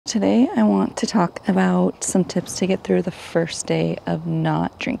Today I want to talk about some tips to get through the first day of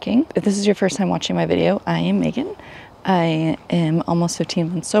not drinking. If this is your first time watching my video, I am Megan. I am almost 15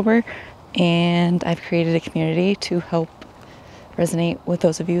 months sober, and I've created a community to help resonate with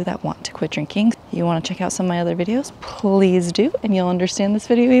those of you that want to quit drinking. You want to check out some of my other videos, please do, and you'll understand this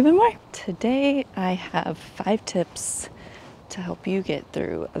video even more. Today I have 5 tips to help you get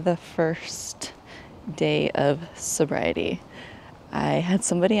through the first day of sobriety. I had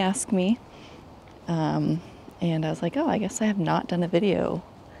somebody ask me, and I was like, oh, I guess I have not done a video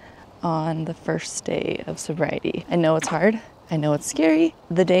on the first day of sobriety. I know it's hard. I know it's scary.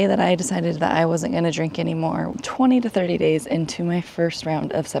 The day that I decided that I wasn't going to drink anymore, 20 to 30 days into my first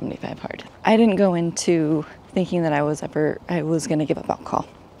round of 75 hard. I didn't go into thinking that I was going to give up alcohol.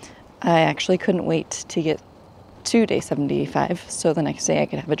 I actually couldn't wait to get to day 75 so the next day I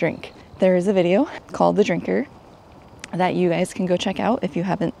could have a drink. There is a video called The Drinker that you guys can go check out if you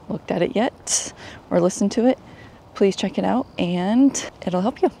haven't looked at it yet or listened to it. Please check it out and it'll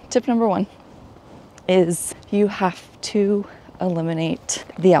help you. Tip number 1 is you have to eliminate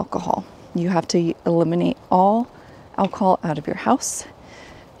the alcohol. You have to eliminate all alcohol out of your house.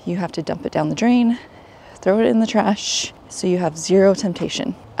 You have to dump it down the drain, throw it in the trash, so you have zero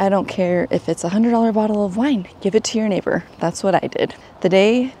temptation. I don't care if it's a $100 bottle of wine, give it to your neighbor. That's what I did. The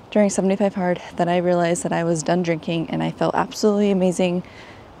day during 75 hard that I realized that I was done drinking and I felt absolutely amazing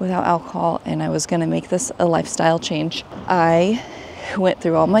without alcohol and I was gonna make this a lifestyle change, I went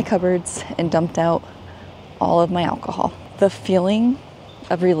through all my cupboards and dumped out all of my alcohol. The feeling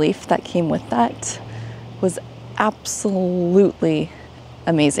of relief that came with that was absolutely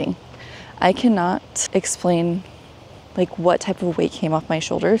amazing. I cannot explain what type of weight came off my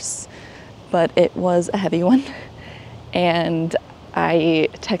shoulders, but it was a heavy one. And I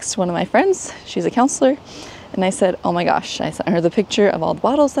texted one of my friends, she's a counselor, and I said, oh my gosh, I sent her the picture of all the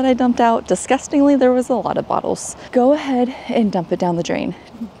bottles that I dumped out. Disgustingly, there was a lot of bottles. Go ahead and dump it down the drain.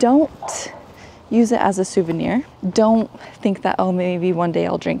 Don't use it as a souvenir. Don't think that, oh, maybe one day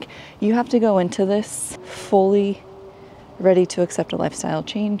I'll drink. You have to go into this fully ready to accept a lifestyle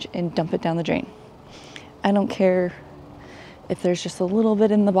change and dump it down the drain. I don't care if there's just a little bit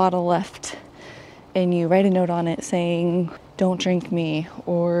in the bottle left and you write a note on it saying, don't drink me,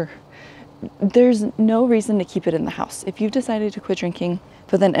 or there's no reason to keep it in the house. If you've decided to quit drinking,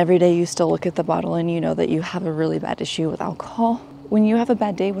 but then every day you still look at the bottle and you know that you have a really bad issue with alcohol, when you have a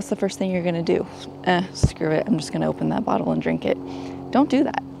bad day, what's the first thing you're gonna do? Screw it, I'm just gonna open that bottle and drink it. Don't do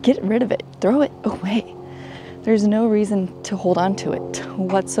that. Get rid of it. Throw it away. There's no reason to hold on to it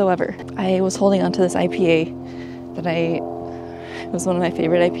whatsoever. I was holding on to this IPA that it was one of my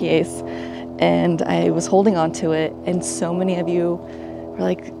favorite IPAs, and I was holding on to it, and so many of you were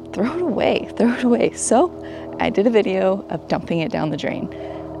like, throw it away, throw it away. So I did a video of dumping it down the drain.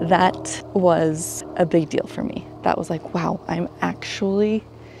 That was a big deal for me. That was like, wow, I'm actually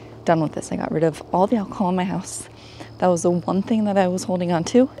done with this. I got rid of all the alcohol in my house. That was the one thing that I was holding on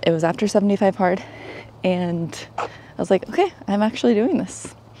to. It was after 75 hard, and I was like, okay, I'm actually doing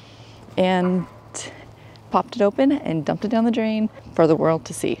this. And popped it open and dumped it down the drain for the world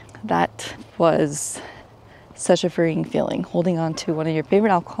to see. That was such a freeing feeling, holding on to one of your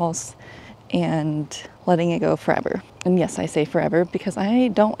favorite alcohols and letting it go forever. And yes, I say forever because I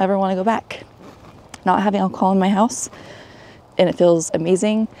don't ever want to go back. Not having alcohol in my house, and it feels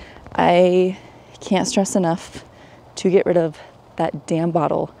amazing. I can't stress enough to get rid of that damn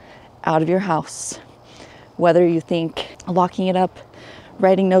bottle out of your house. Whether you think locking it up,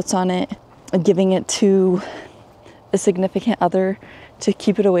 writing notes on it, giving it to a significant other to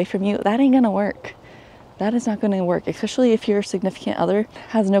keep it away from you, that ain't gonna work. That is not gonna work, especially if your significant other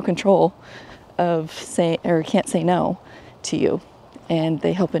has no control of can't say no to you and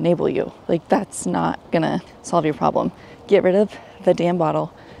they help enable you. That's not gonna solve your problem. Get rid of the damn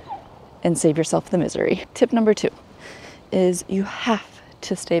bottle and save yourself the misery. Tip number 2 is you have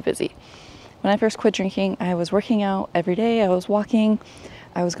to stay busy. When I first quit drinking, I was working out every day. I was walking,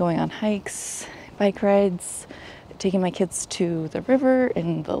 I was going on hikes, bike rides, taking my kids to the river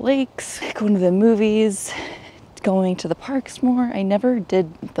and the lakes, going to the movies, going to the parks more. I never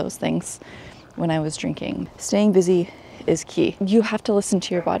did those things when I was drinking. Staying busy is key. You have to listen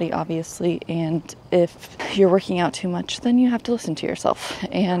to your body, obviously, and if you're working out too much, then you have to listen to yourself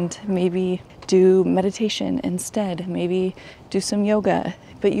and maybe do meditation instead, maybe do some yoga,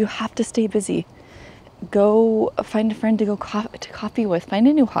 but you have to stay busy. Go find a friend to go to coffee with, find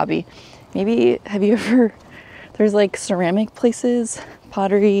a new hobby. Maybe, there's ceramic places,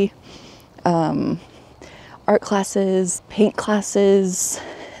 pottery, art classes, paint classes.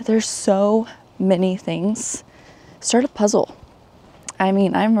 There's so many things. Start a puzzle. I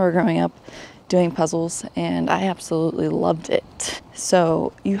mean, I remember growing up doing puzzles and I absolutely loved it.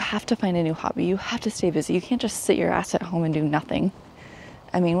 So you have to find a new hobby. You have to stay busy. You can't just sit your ass at home and do nothing.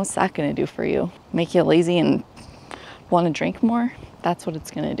 I mean, what's that going to do for you? Make you lazy and want to drink more? That's what it's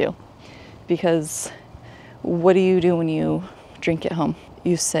going to do. Because what do you do when you drink at home?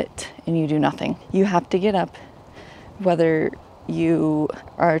 You sit and you do nothing. You have to get up, whether you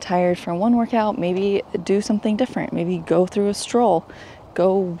are tired from one workout, maybe do something different. Maybe go through a stroll,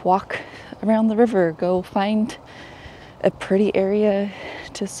 go walk around the river, go find a pretty area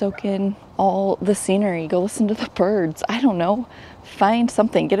to soak in all the scenery, go listen to the birds. I don't know, find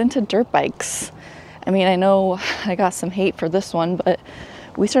something, get into dirt bikes. I mean, I know I got some hate for this one, but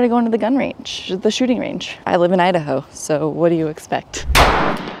we started going to the gun range, the shooting range. I live in Idaho, so what do you expect?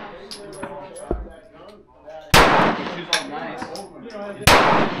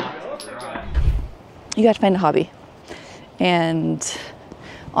 You got to find a hobby. And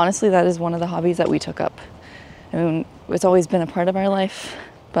honestly, that is one of the hobbies that we took up. I mean, it's always been a part of our life,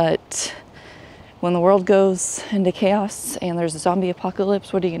 but when the world goes into chaos and there's a zombie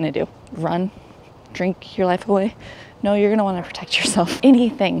apocalypse, what are you going to do? Run? Drink your life away? No, you're going to want to protect yourself.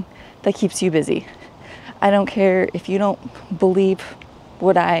 Anything that keeps you busy. I don't care if you don't believe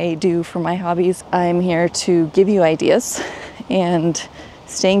what I do for my hobbies. I'm here to give you ideas, and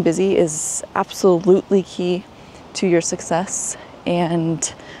staying busy is absolutely key to your success.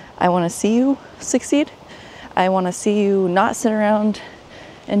 And I want to see you succeed. I want to see you not sit around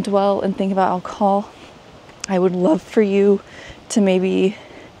and dwell and think about alcohol. I would love for you to maybe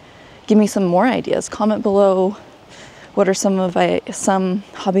give me some more ideas. Comment below what are some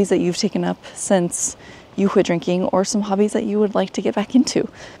hobbies that you've taken up since you quit drinking, or some hobbies that you would like to get back into.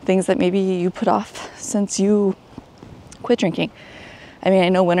 Things that maybe you put off since you quit drinking. I mean, I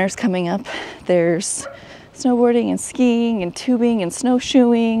know winter's coming up. There's snowboarding and skiing and tubing and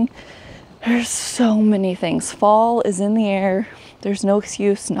snowshoeing. There's so many things. Fall is in the air. There's no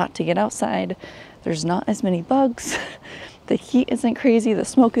excuse not to get outside. There's not as many bugs. The heat isn't crazy. The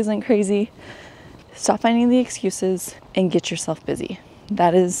smoke isn't crazy. Stop finding the excuses and get yourself busy.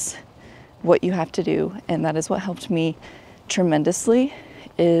 That is what you have to do. And that is what helped me tremendously,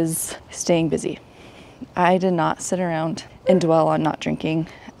 is staying busy. I did not sit around and dwell on not drinking.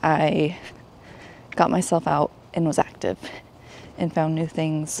 I got myself out and was active and found new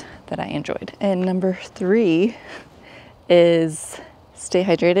things that I enjoyed. And number 3 is stay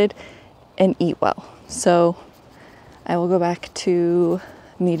hydrated and eat well. So I will go back to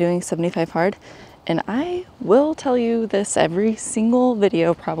me doing 75 hard, and I will tell you this every single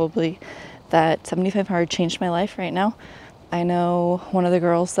video probably, that 75 hard changed my life right now. I know one of the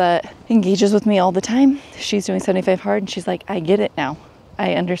girls that engages with me all the time, she's doing 75 hard and she's like, I get it now.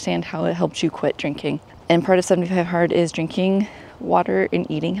 I understand how it helped you quit drinking. And part of 75 hard is drinking water and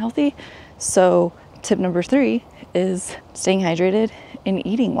eating healthy. So tip number 3 is staying hydrated and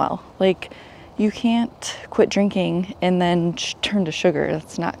eating well. Like, you can't quit drinking and then turn to sugar.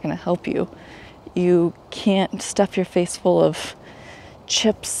 That's not going to help you. You can't stuff your face full of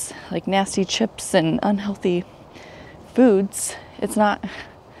chips, like nasty chips and unhealthy foods.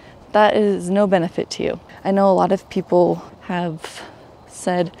 That is no benefit to you. I know a lot of people have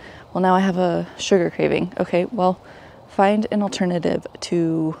said, well, now I have a sugar craving. Okay, well, find an alternative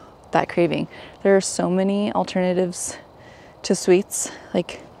to that craving. There are so many alternatives to sweets,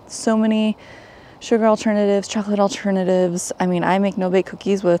 like so many sugar alternatives, chocolate alternatives. I mean, I make no-bake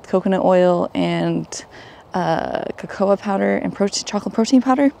cookies with coconut oil and cocoa powder and chocolate protein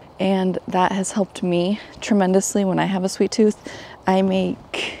powder, and that has helped me tremendously when I have a sweet tooth. I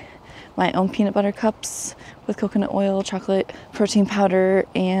make my own peanut butter cups with coconut oil, chocolate protein powder,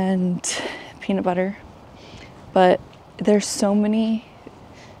 and peanut butter. But there's so many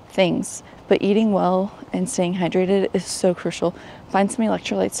things, but eating well and staying hydrated is so crucial. Find some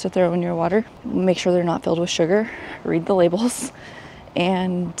electrolytes to throw in your water. Make sure they're not filled with sugar. Read the labels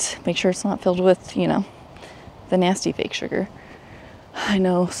and make sure it's not filled with, the nasty fake sugar. I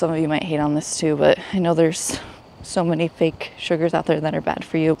know some of you might hate on this too, but I know there's so many fake sugars out there that are bad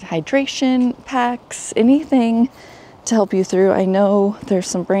for you. Hydration packs, anything to help you through. I know there's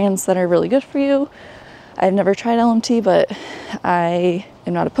some brands that are really good for you. I've never tried LMT, but I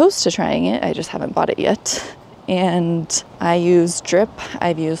am not opposed to trying it. I just haven't bought it yet. And I use drip.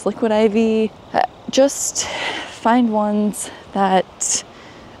 I've used liquid IV. Just find ones that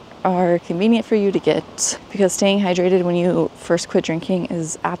are convenient for you to get, because staying hydrated when you first quit drinking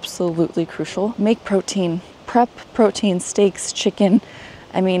is absolutely crucial. Make protein. Prep protein, steaks, chicken.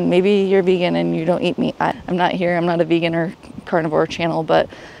 I mean, maybe you're vegan and you don't eat meat. I'm not a vegan or carnivore channel, but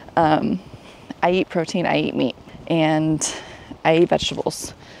I eat protein, I eat meat. And I eat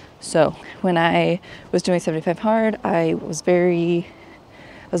vegetables. So when I was doing 75 hard, I was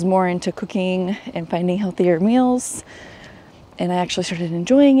more into cooking and finding healthier meals. And I actually started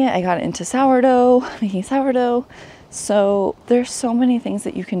enjoying it. I got into sourdough, making sourdough. So there's so many things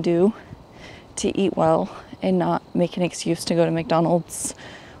that you can do to eat well and not make an excuse to go to McDonald's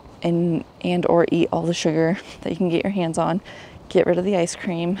and or eat all the sugar that you can get your hands on. Get rid of the ice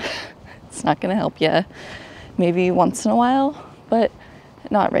cream. It's not gonna help you. Maybe once in a while, but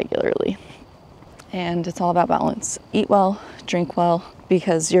not regularly. And it's all about balance. Eat well, drink well,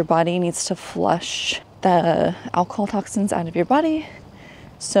 because your body needs to flush the alcohol toxins out of your body.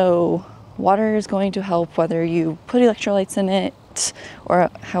 So water is going to help, whether you put electrolytes in it or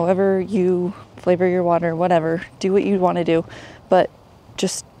however you flavor your water, whatever. Do what you want to do, but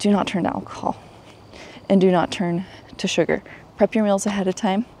just do not turn to alcohol and do not turn to sugar. Prep your meals ahead of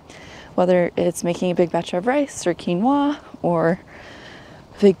time, whether it's making a big batch of rice or quinoa or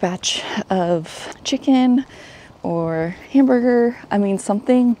a big batch of chicken or hamburger. I mean,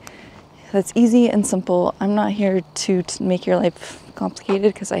 something that's easy and simple. I'm not here to make your life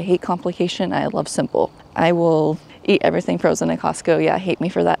complicated because I hate complication. I love simple. I will eat everything frozen at Costco. Yeah, hate me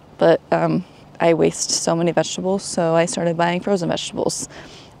for that. But I waste so many vegetables, so I started buying frozen vegetables,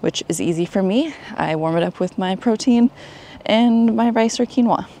 which is easy for me. I warm it up with my protein and my rice or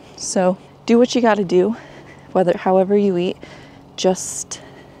quinoa. So do what you got to do, however you eat. Just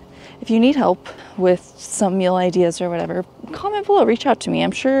if you need help with some meal ideas or whatever, comment below, reach out to me.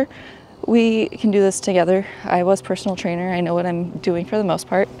 I'm sure we can do this together. I was personal trainer. I know what I'm doing for the most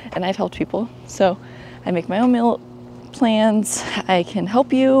part, and I've helped people. So I make my own meal plans. I can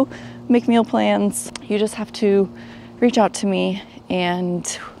help you make meal plans. You just have to reach out to me,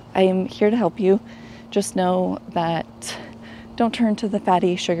 and I am here to help you. Just know that don't turn to the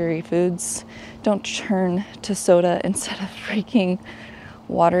fatty, sugary foods. Don't turn to soda instead of freaking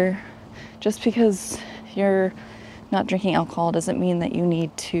water. Just because you're not drinking alcohol doesn't mean that you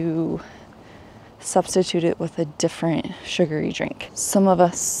need to substitute it with a different sugary drink. Some of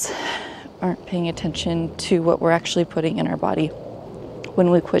us aren't paying attention to what we're actually putting in our body when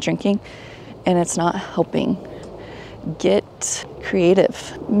we quit drinking, and it's not helping. Get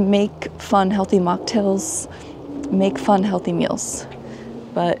creative. Make fun, healthy mocktails. Make fun, healthy meals.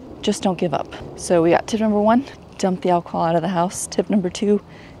 But just don't give up. So we got tip number 1, dump the alcohol out of the house. Tip number 2,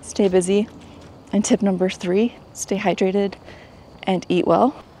 stay busy. And tip number 3, stay hydrated and eat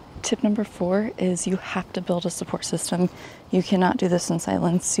well. Tip number 4 is you have to build a support system. You cannot do this in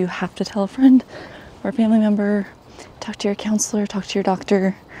silence. You have to tell a friend or a family member, talk to your counselor, talk to your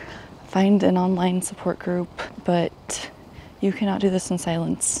doctor, find an online support group, but you cannot do this in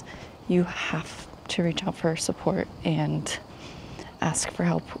silence. You have to reach out for support and ask for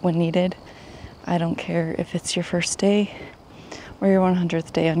help when needed. I don't care if it's your first day or your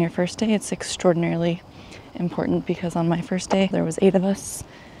 100th day. On your first day, it's extraordinarily important because on my first day, there was 8 of us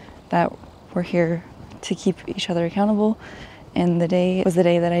that were here to keep each other accountable. And the day was the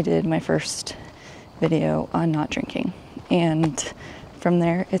day that I did my first video on not drinking. And from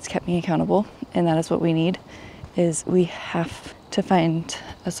there, it's kept me accountable. And that is what we need, is we have to find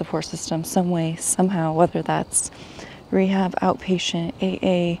a support system some way, somehow, whether that's rehab, outpatient,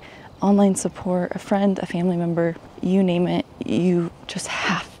 AA, online support, a friend, a family member, you name it. You just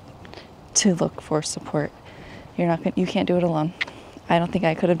have to look for support. You can't do it alone. I don't think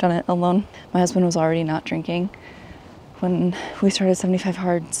I could have done it alone. My husband was already not drinking when we started 75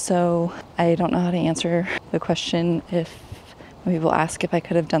 hard, so I don't know how to answer the question when people ask if I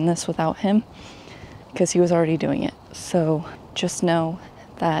could have done this without him, because he was already doing it. So just know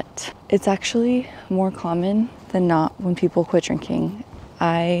that it's actually more common than not when people quit drinking.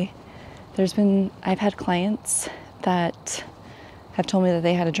 I've had clients that have told me that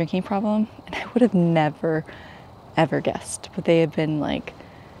they had a drinking problem, and I would have never, ever guessed, but they have been like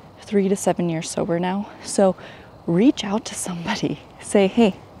 3 to 7 years sober now. So reach out to somebody. Say,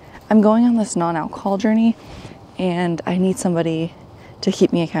 hey, I'm going on this non-alcohol journey, and I need somebody to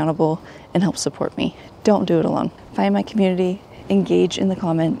keep me accountable and help support me. Don't do it alone. Find my community, engage in the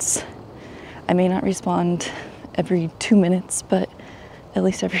comments. I may not respond every 2 minutes, but at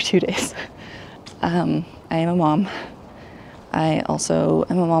least every 2 days. I am a mom. I also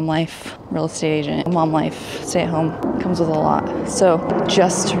am a mom life real estate agent. Mom life, stay at home, comes with a lot. So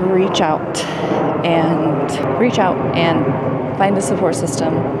just reach out and find a support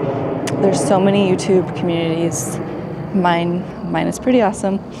system. There's so many YouTube communities. Mine is pretty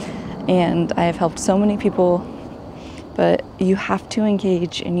awesome, and I have helped so many people, but you have to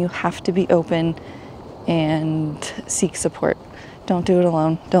engage and you have to be open and seek support. Don't do it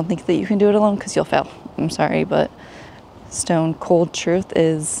alone. Don't think that you can do it alone, because you'll fail. I'm sorry, but stone cold truth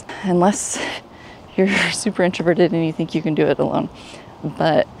is, unless you're super introverted and you think you can do it alone,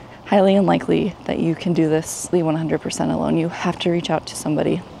 but highly unlikely that you can do this 100% alone. You have to reach out to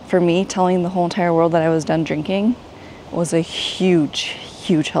somebody. For me, telling the whole entire world that I was done drinking was a huge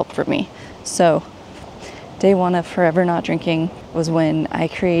help for me. So day one of forever not drinking was when I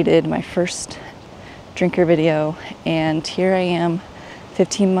created my first drinker video, and here I am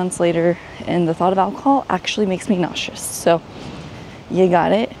 15 months later, and the thought of alcohol actually makes me nauseous. So you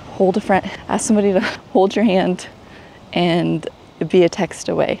got it. Hold a friend, ask somebody to hold your hand and be a text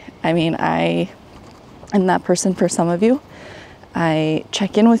away. I mean, I am that person for some of you. I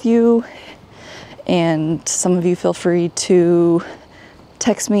check in with you, and some of you feel free to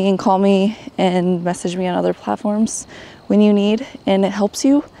text me and call me and message me on other platforms when you need, and it helps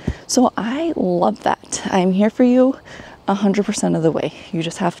you. So I love that. I'm here for you 100% of the way. You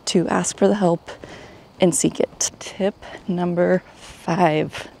just have to ask for the help and seek it. Tip number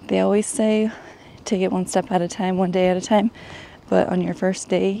 5. They always say take it one step at a time, one day at a time. But on your first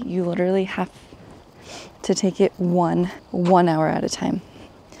day, you literally have to take it one hour at a time.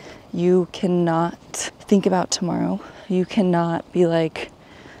 You cannot think about tomorrow. You cannot be like,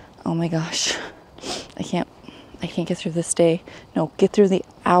 oh my gosh, I can't get through this day. No, get through the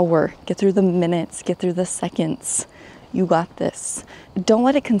hour, get through the minutes, get through the seconds. You got this. Don't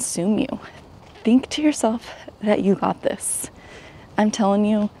let it consume you. Think to yourself that you got this. I'm telling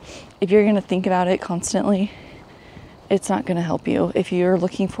you, if you're gonna think about it constantly, it's not gonna help you. If you're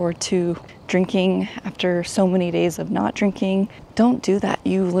looking forward to drinking after so many days of not drinking, don't do that.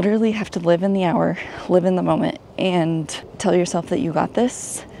 You literally have to live in the hour, live in the moment, and tell yourself that you got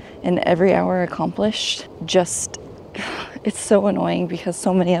this. And every hour accomplished, it's so annoying because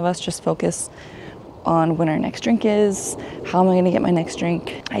so many of us just focus on when our next drink is. How am I gonna get my next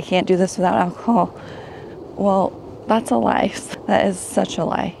drink? I can't do this without alcohol. Well, that's a lie. That is such a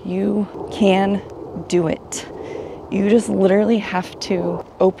lie. You can do it. You just literally have to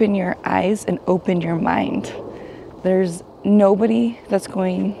open your eyes and open your mind. There's nobody that's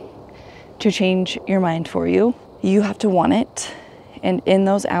going to change your mind for you. You have to want it. And in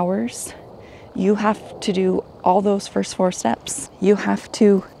those hours, you have to do all those first 4 steps. You have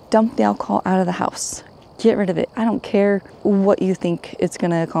to dump the alcohol out of the house. Get rid of it. I don't care what you think it's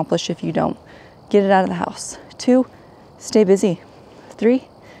gonna accomplish if you don't. Get it out of the house. 2, stay busy. 3,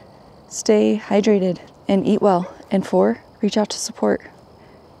 stay hydrated and eat well. And 4, reach out to support.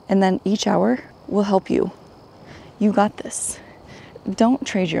 And then each hour will help you. You got this. Don't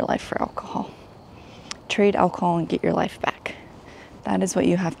trade your life for alcohol. Trade alcohol and get your life back. That is what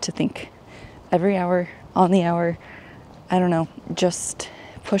you have to think. Every hour, on the hour, I don't know, just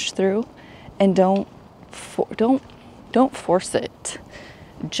push through and don't force it.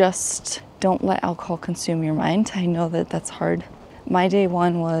 Just don't let alcohol consume your mind. I know that that's hard. My day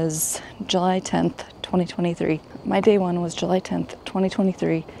one was July 10th, 2023. My day one was July 10th,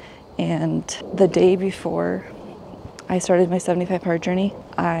 2023. And the day before I started my 75 hard journey,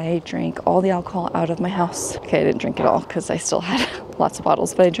 I drank all the alcohol out of my house. Okay, I didn't drink it all because I still had lots of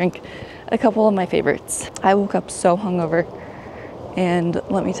bottles, but I drank a couple of my favorites. I woke up so hungover, and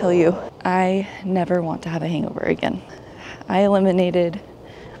let me tell you, I never want to have a hangover again.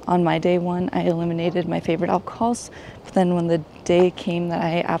 On my day one, I eliminated my favorite alcohols, but then when the day came that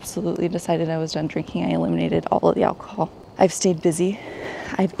I absolutely decided I was done drinking, I eliminated all of the alcohol. I've stayed busy,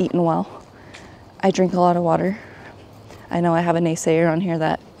 I've eaten well, I drink a lot of water. I know I have a naysayer on here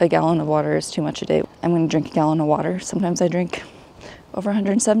that a gallon of water is too much a day. I'm gonna drink a gallon of water. Sometimes I drink over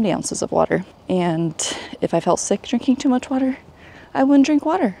 170 ounces of water. And if I felt sick drinking too much water, I wouldn't drink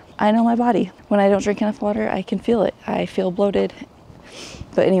water. I know my body. When I don't drink enough water, I can feel it. I feel bloated.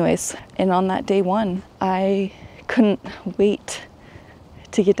 But anyways, and on that day one, I couldn't wait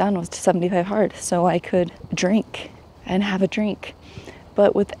to get done with 75 hard so I could drink and have a drink.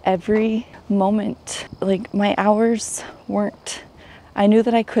 But with every moment, like my hours weren't, I knew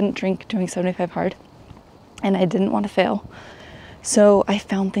that I couldn't drink doing 75 hard and I didn't want to fail. So I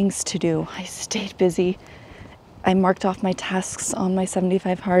found things to do. I stayed busy. I marked off my tasks on my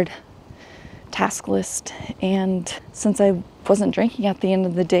 75 hard task list. And since I wasn't drinking at the end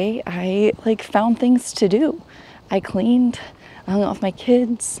of the day, I found things to do. I cleaned, I hung out with my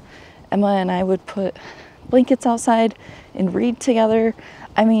kids. Emma and I would put blankets outside and read together.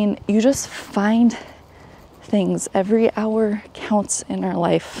 I mean, you just find things. Every hour counts in our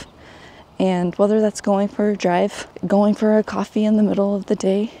life. And whether that's going for a drive, going for a coffee in the middle of the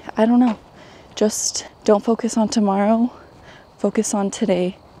day, I don't know. Just don't focus on tomorrow, focus on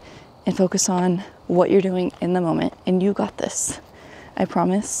today, and focus on what you're doing in the moment. And you got this. I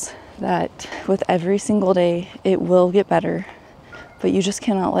promise that with every single day, it will get better, but you just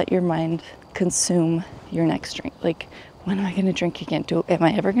cannot let your mind consume your next drink. Like, when am I going to drink again? Am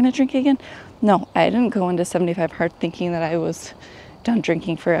I ever going to drink again? No, I didn't go into 75 hard thinking that I was done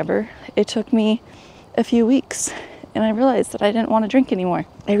drinking forever. It took me a few weeks, and I realized that I didn't want to drink anymore.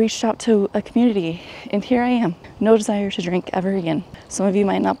 I reached out to a community, and here I am. No desire to drink ever again. Some of you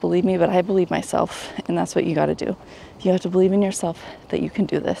might not believe me, but I believe myself, and that's what you got to do. You have to believe in yourself that you can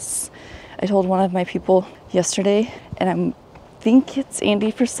do this. I told one of my people yesterday, and I think it's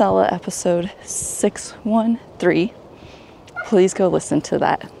Andy Frisella, episode 613. Please go listen to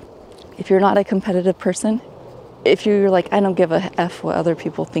that. If you're not a competitive person, if you're like, I don't give a F what other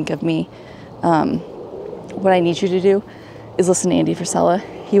people think of me, what I need you to do is listen to Andy Frisella.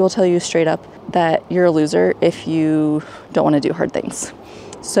 He will tell you straight up that you're a loser if you don't want to do hard things.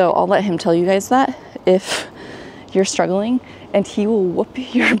 So I'll let him tell you guys that if you're struggling, and he will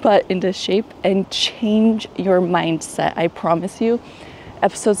whoop your butt into shape and change your mindset. I promise you.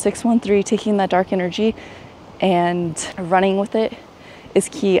 Episode 613, taking that dark energy and running with it is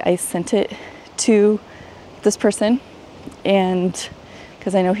key. I sent it to this person, and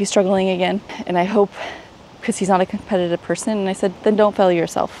because I know he's struggling again, and I hope, because he's not a competitive person, and I said, then don't fail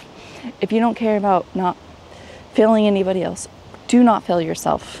yourself. If you don't care about not failing anybody else, do not fail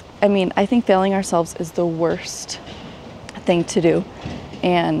yourself. I mean, I think failing ourselves is the worst thing to do.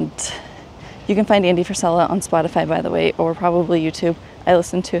 And you can find Andy Frisella on Spotify, by the way, or probably YouTube. I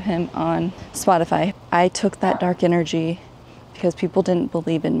listened to him on Spotify. I took that dark energy because people didn't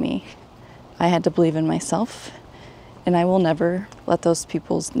believe in me. I had to believe in myself, and I will never let those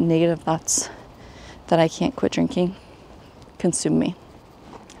people's negative thoughts that I can't quit drinking consume me.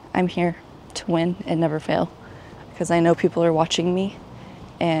 I'm here to win and never fail, because I know people are watching me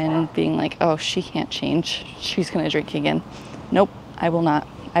and being like, oh, she can't change. She's gonna drink again. Nope, I will not.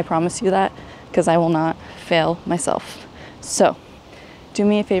 I promise you that, because I will not fail myself. So do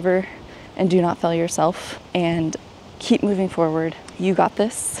me a favor and do not fail yourself, and keep moving forward. You got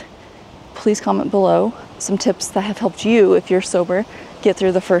this. Please comment below some tips that have helped you, if you're sober, get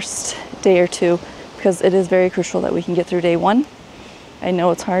through the first day or two, because it is very crucial that we can get through day one. I know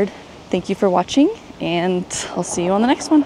it's hard. Thank you for watching, and I'll see you on the next one.